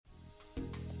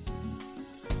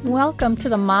Welcome to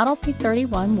the Model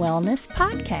P31 Wellness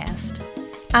Podcast.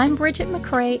 I'm Bridget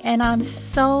McCrae, and I'm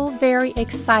so very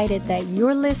excited that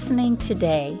you're listening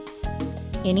today.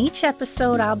 In each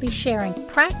episode, I'll be sharing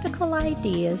practical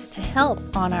ideas to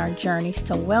help on our journeys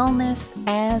to wellness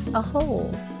as a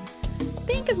whole.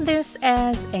 Think of this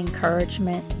as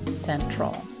Encouragement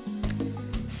Central.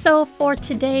 So for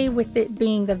today, with it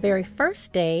being the very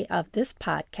first day of this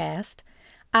podcast,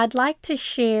 I'd like to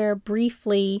share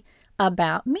briefly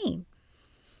about me.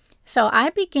 So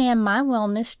I began my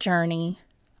wellness journey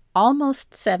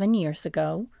almost 7 years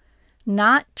ago,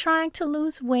 not trying to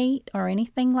lose weight or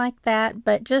anything like that,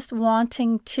 but just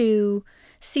wanting to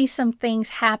see some things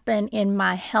happen in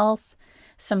my health,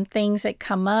 some things that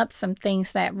come up, some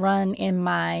things that run in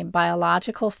my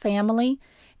biological family.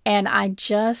 And I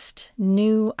just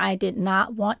knew I did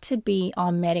not want to be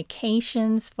on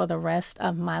medications for the rest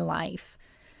of my life.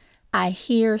 I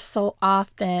hear so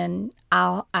often,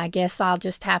 I guess I'll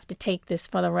just have to take this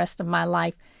for the rest of my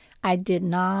life. I did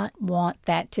not want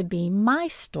that to be my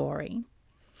story.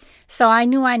 So I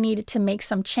knew I needed to make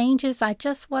some changes. I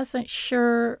just wasn't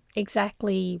sure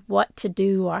exactly what to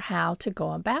do or how to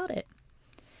go about it.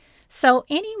 So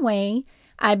anyway,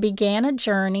 I began a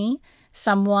journey.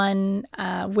 Someone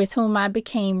with whom I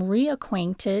became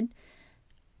reacquainted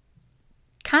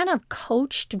kind of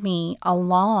coached me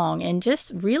along and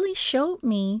just really showed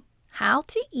me how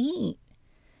to eat,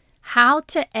 how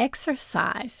to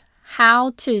exercise, how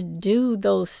to do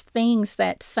those things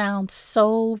that sound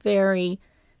so very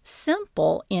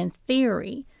simple in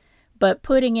theory, but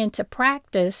putting into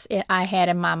practice, I had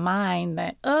in my mind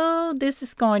that, this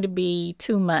is going to be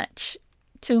too much,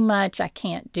 I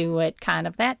can't do it, kind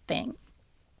of that thing.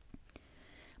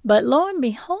 But lo and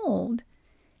behold,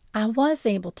 I was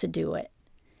able to do it.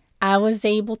 I was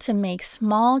able to make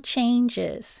small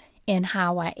changes in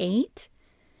how I ate,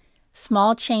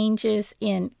 small changes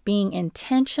in being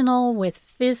intentional with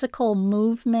physical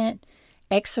movement,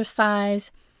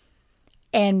 exercise,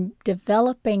 and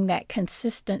developing that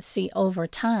consistency over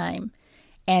time.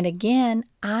 And again,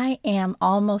 I am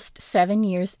almost 7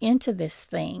 years into this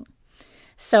thing.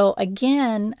 So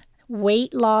again,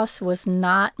 weight loss was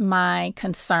not my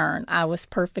concern. I was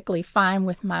perfectly fine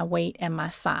with my weight and my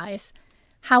size.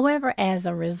 However, as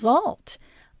a result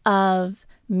of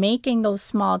making those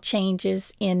small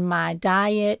changes in my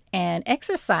diet and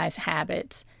exercise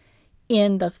habits,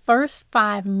 in the first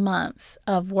 5 months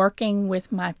of working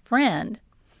with my friend,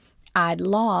 I'd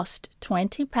lost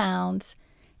 20 pounds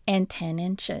and 10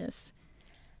 inches.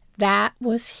 That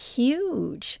was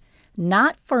huge.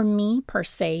 Not for me per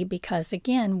se, because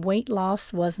again, weight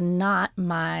loss was not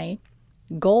my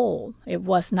goal. It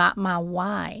was not my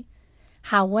why.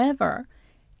 However,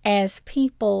 as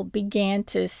people began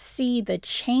to see the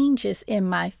changes in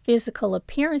my physical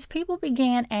appearance, people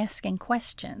began asking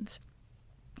questions.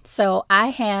 So I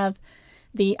have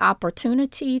the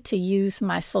opportunity to use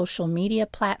my social media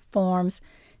platforms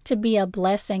to be a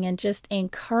blessing and just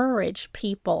encourage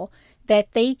people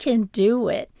that they can do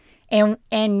it.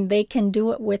 And they can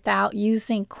do it without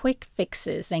using quick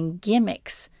fixes and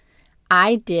gimmicks.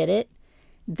 I did it.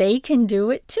 They can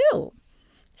do it too.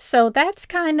 So that's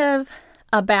kind of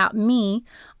about me.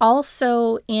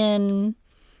 Also in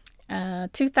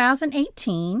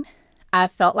 2018, I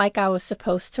felt like I was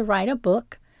supposed to write a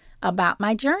book about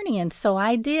my journey. And so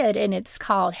I did. And it's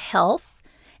called HEALTH,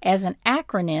 as an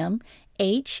acronym,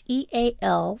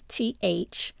 HEALTH.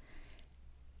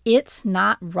 It's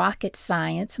not rocket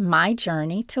science, my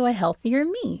journey to a healthier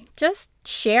me. Just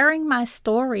sharing my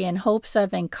story in hopes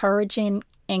of encouraging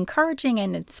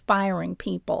and inspiring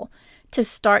people to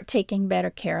start taking better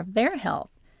care of their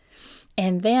health.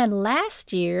 And then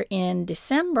last year in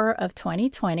December of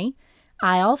 2020,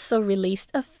 I also released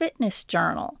a fitness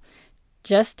journal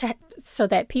so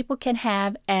that people can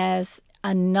have as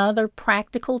another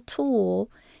practical tool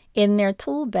in their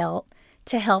tool belt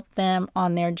to help them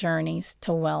on their journeys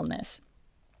to wellness.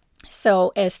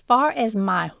 So as far as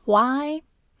my why,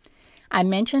 I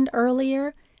mentioned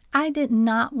earlier, I did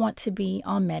not want to be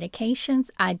on medications.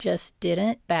 I just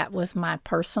didn't. That was my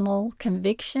personal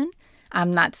conviction.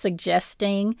 I'm not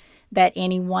suggesting that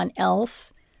anyone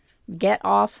else get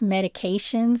off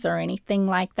medications or anything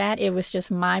like that. It was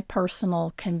just my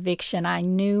personal conviction. I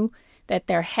knew that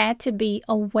there had to be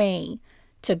a way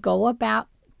to go about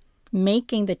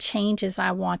making the changes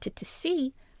I wanted to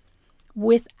see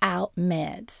without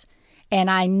meds. And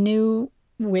I knew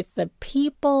with the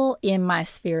people in my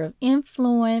sphere of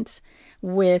influence,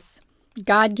 with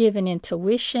God-given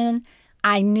intuition,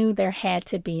 I knew there had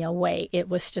to be a way. It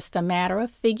was just a matter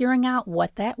of figuring out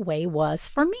what that way was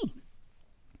for me.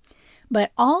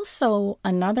 But also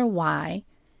another why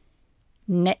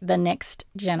the next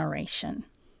generation,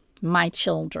 my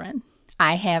children.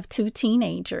 I have 2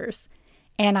 teenagers,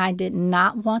 and I did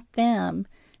not want them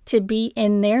to be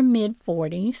in their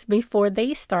mid-40s before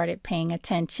they started paying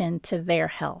attention to their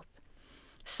health.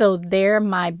 So they're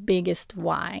my biggest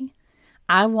why.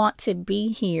 I want to be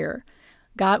here,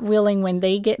 God willing, when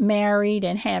they get married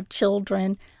and have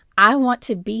children. I want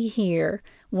to be here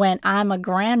when I'm a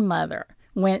grandmother,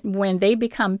 when they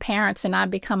become parents and I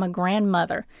become a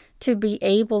grandmother, to be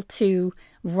able to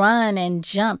run and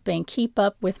jump and keep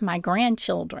up with my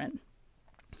grandchildren.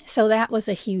 So that was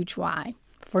a huge why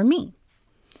for me.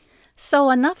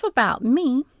 So enough about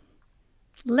me.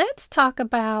 Let's talk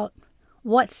about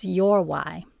what's your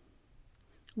why.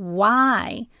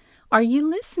 Why are you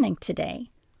listening today?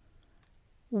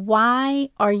 Why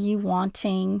are you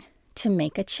wanting to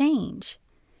make a change?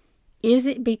 Is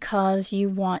it because you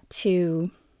want to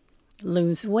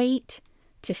lose weight,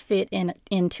 to fit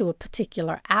into a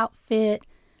particular outfit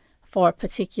for a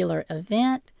particular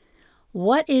event?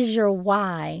 What is your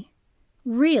why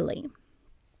really?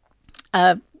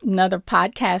 Another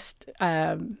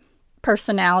podcast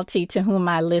personality to whom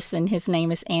I listen, his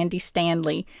name is Andy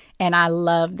Stanley, and I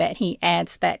love that he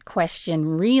adds that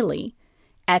question really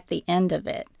at the end of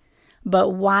it. But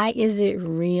why is it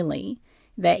really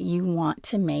that you want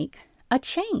to make a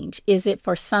change? Is it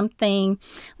for something?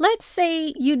 Let's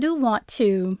say you do want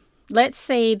to, let's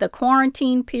say the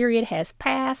quarantine period has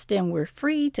passed and we're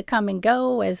free to come and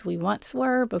go as we once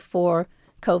were before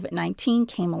COVID-19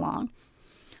 came along.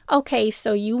 Okay,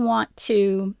 so you want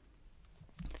to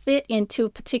fit into a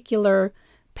particular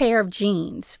pair of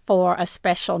jeans for a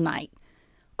special night.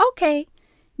 Okay,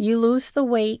 you lose the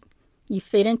weight, you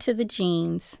fit into the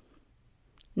jeans.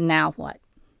 Now what?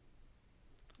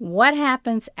 What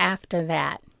happens after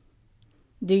that?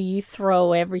 Do you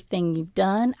throw everything you've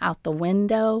done out the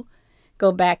window,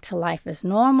 go back to life as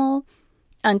normal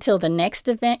until the next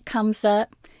event comes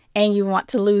up and you want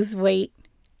to lose weight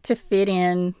to fit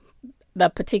in the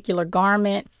particular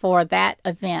garment for that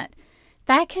event?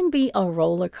 That can be a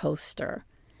roller coaster.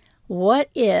 What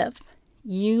if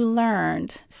you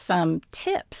learned some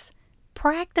tips,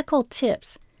 practical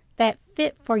tips that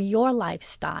fit for your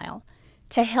lifestyle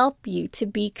to help you to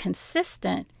be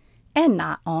consistent and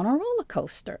not on a roller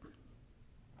coaster?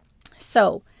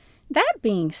 So, that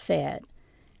being said,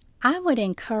 I would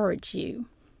encourage you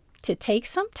to take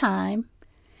some time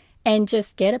and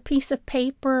just get a piece of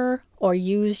paper or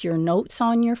use your notes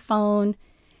on your phone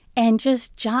and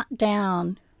just jot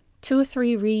down 2 or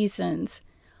 3 reasons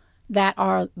that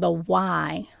are the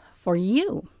why for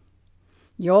you.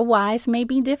 Your whys may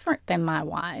be different than my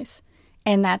whys,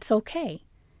 and that's okay.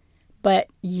 But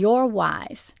your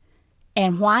whys.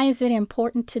 And why is it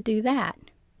important to do that?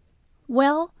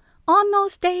 Well, on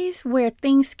those days where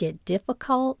things get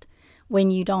difficult,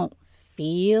 when you don't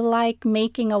feel like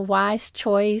making a wise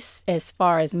choice as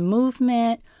far as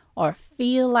movement, or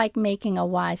feel like making a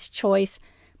wise choice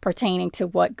pertaining to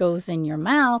what goes in your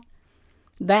mouth,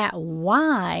 that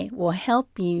why will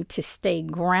help you to stay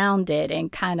grounded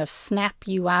and kind of snap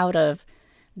you out of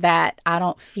that I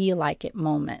don't feel like it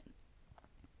moment.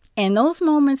 And those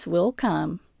moments will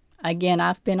come. Again,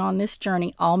 I've been on this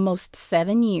journey almost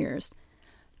 7 years.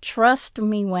 Trust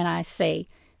me when I say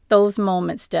those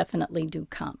moments definitely do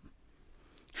come.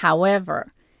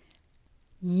 However,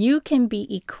 you can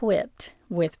be equipped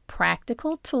with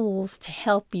practical tools to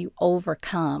help you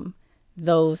overcome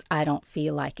those I don't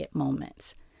feel like it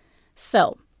moments.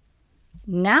 So,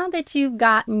 now that you've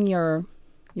gotten your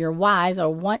whys, or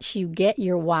once you get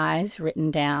your whys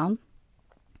written down,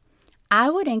 I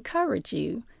would encourage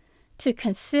you to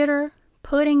consider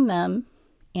putting them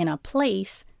in a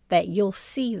place that you'll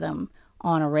see them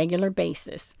on a regular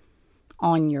basis.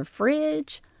 On your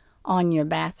fridge, on your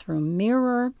bathroom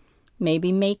mirror,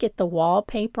 maybe make it the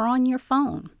wallpaper on your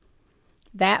phone.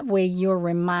 That way you're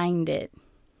reminded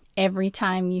every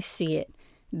time you see it,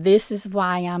 this is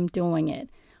why I'm doing it.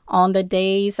 On the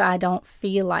days I don't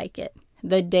feel like it,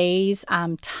 the days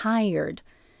I'm tired,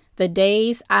 the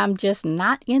days I'm just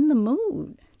not in the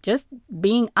mood, just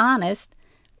being honest,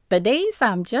 the days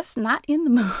I'm just not in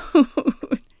the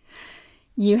mood.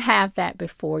 You have that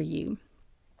before you.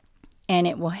 And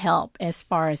it will help as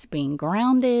far as being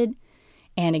grounded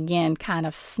and again, kind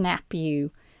of snap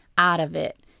you out of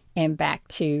it and back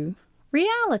to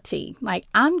reality. Like,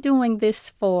 I'm doing this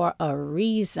for a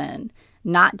reason,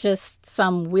 not just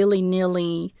some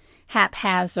willy-nilly,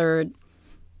 haphazard,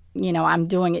 I'm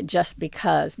doing it just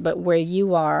because, but where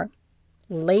you are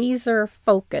laser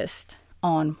focused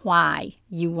on why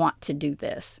you want to do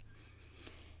this.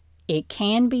 It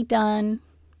can be done.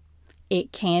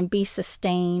 It can be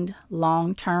sustained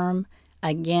long term.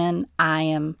 Again, I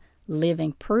am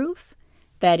living proof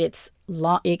that it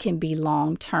can be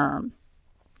long term.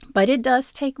 But it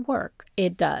does take work.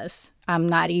 It does. I'm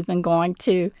not even going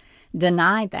to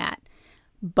deny that.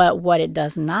 But what it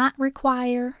does not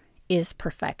require is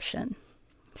perfection.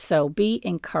 So be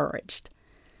encouraged.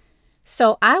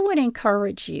 So I would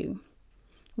encourage you,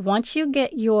 once you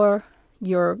get your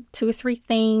 2 or 3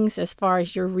 things as far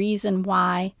as your reasons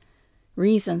why,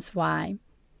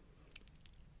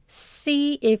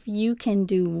 see if you can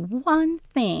do one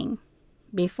thing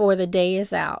before the day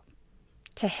is out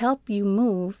to help you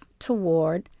move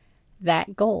toward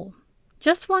that goal.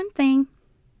 Just one thing.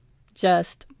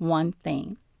 Just one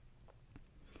thing.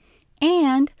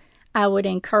 And I would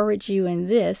encourage you in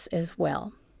this as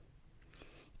well.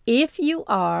 If you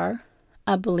are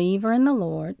a believer in the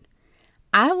Lord,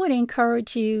 I would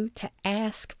encourage you to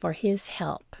ask for His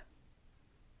help.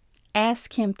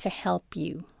 Ask Him to help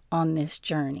you on this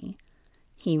journey.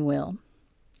 He will.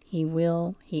 He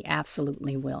will. He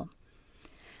absolutely will.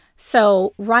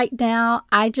 So right now,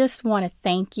 I just want to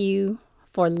thank you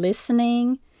for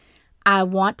listening. I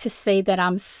want to say that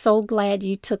I'm so glad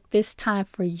you took this time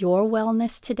for your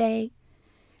wellness today.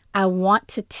 I want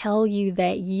to tell you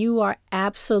that you are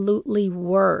absolutely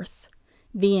worth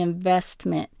the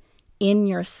investment in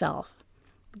yourself.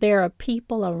 There are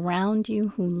people around you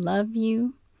who love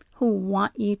you, who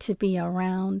want you to be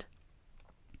around.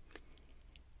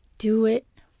 Do it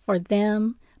for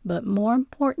them, but more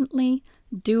importantly,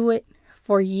 do it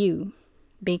for you.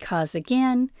 Because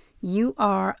again, you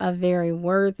are a very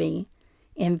worthy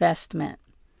investment.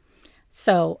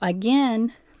 So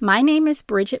again, my name is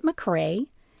Bridget McCray.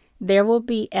 There will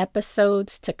be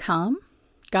episodes to come,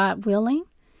 God willing.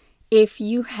 If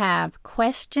you have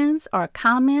questions or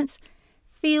comments,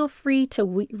 feel free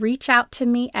to reach out to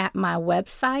me at my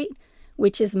website,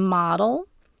 which is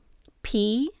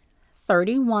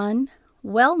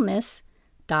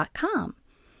modelp31wellness.com.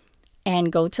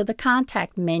 And go to the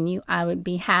contact menu. I would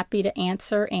be happy to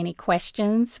answer any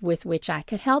questions with which I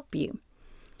could help you.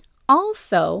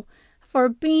 Also, for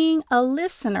being a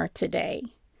listener today,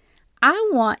 I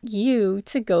want you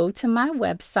to go to my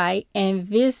website and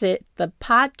visit the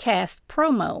podcast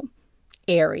promo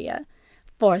area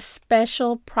for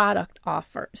special product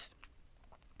offers.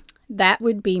 That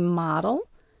would be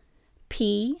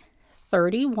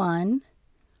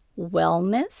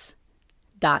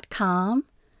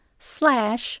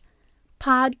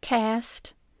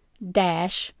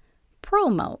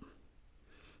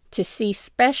to see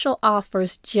special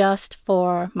offers just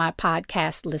for my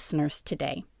podcast listeners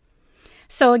today.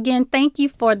 So again, thank you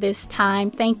for this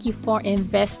time. Thank you for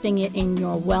investing it in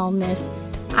your wellness.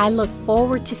 I look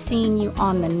forward to seeing you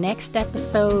on the next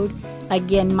episode.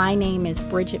 Again, my name is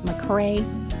Bridget McCray.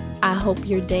 I hope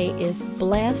your day is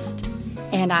blessed,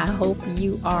 and I hope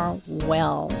you are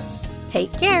well.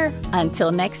 Take care.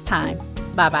 Until next time.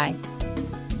 Bye-bye.